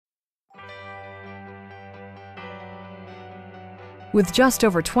With just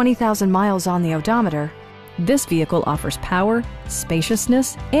over 20,000 miles on the odometer, this vehicle offers power,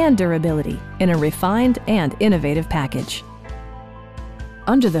 spaciousness, and durability in a refined and innovative package.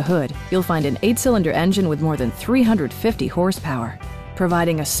 Under the hood, you'll find an 8-cylinder engine with more than 350 horsepower,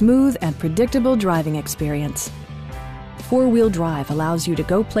 providing a smooth and predictable driving experience. 4-wheel drive allows you to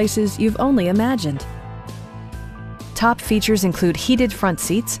go places you've only imagined. Top features include heated front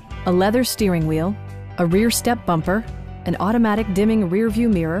seats, a leather steering wheel, a rear step bumper, an automatic dimming rear-view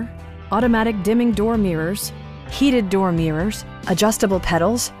mirror, automatic dimming door mirrors, heated door mirrors, adjustable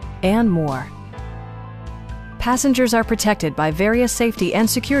pedals, and more. Passengers are protected by various safety and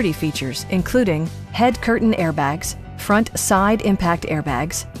security features, including head curtain airbags, front side impact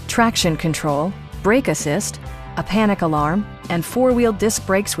airbags, traction control, brake assist, a panic alarm, and 4-wheel disc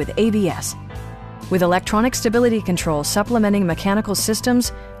brakes with ABS. With electronic stability control supplementing mechanical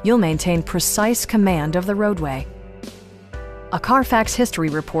systems, you'll maintain precise command of the roadway. A Carfax history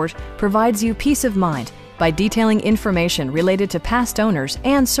report provides you peace of mind by detailing information related to past owners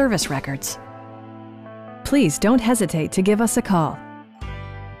and service records. Please don't hesitate to give us a call.